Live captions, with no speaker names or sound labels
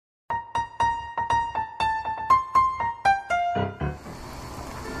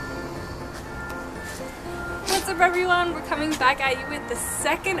everyone, we're coming back at you with the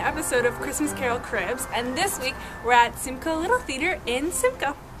second episode of Christmas Carol Cribs, and this week we're at Simcoe Little Theatre in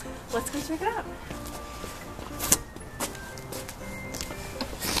Simcoe. Let's go check it out.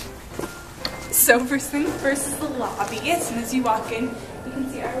 So first thing first is the lobby. As soon as you walk in, you can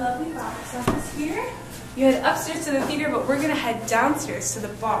see our lovely box office here. You head upstairs to the theater, but we're gonna head downstairs to the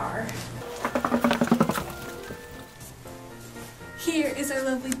bar. Here is our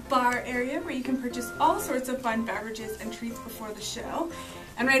lovely bar area where you can purchase all sorts of fun beverages and treats before the show.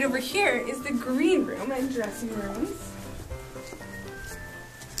 And right over here is the green room and dressing rooms.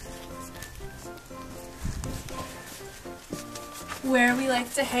 Where we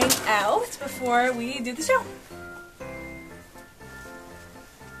like to hang out before we do the show.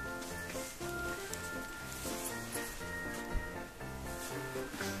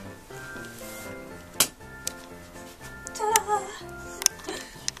 Ta-da!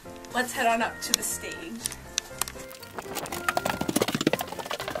 Let's head on up to the stage.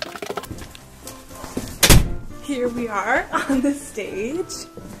 Here we are on the stage.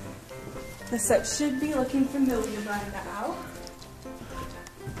 The set should be looking familiar by now.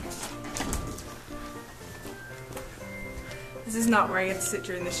 This is not where I get to sit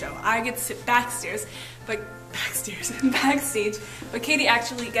during the show. I get to sit backstage, but Katie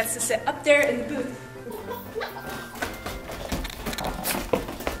actually gets to sit up there in the booth.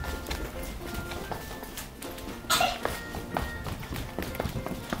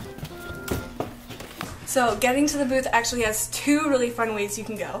 So getting to the booth actually has two really fun ways you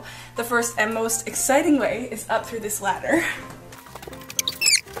can go. The first and most exciting way is up through this ladder.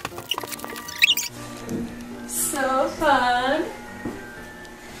 So fun.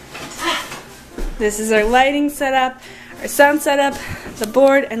 This is our lighting setup, our sound setup, the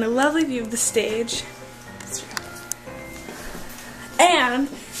board, and a lovely view of the stage. And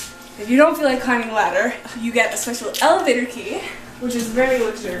if you don't feel like climbing a ladder, you get a special elevator key, which is very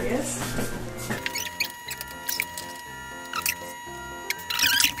luxurious.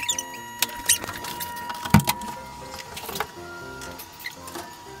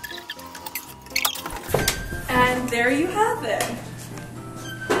 And there you have it.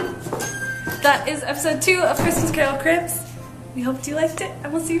 That is episode 2 of Christmas Carol Cribs. We hope you liked it,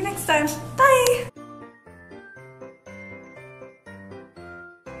 and we'll see you next time. Bye!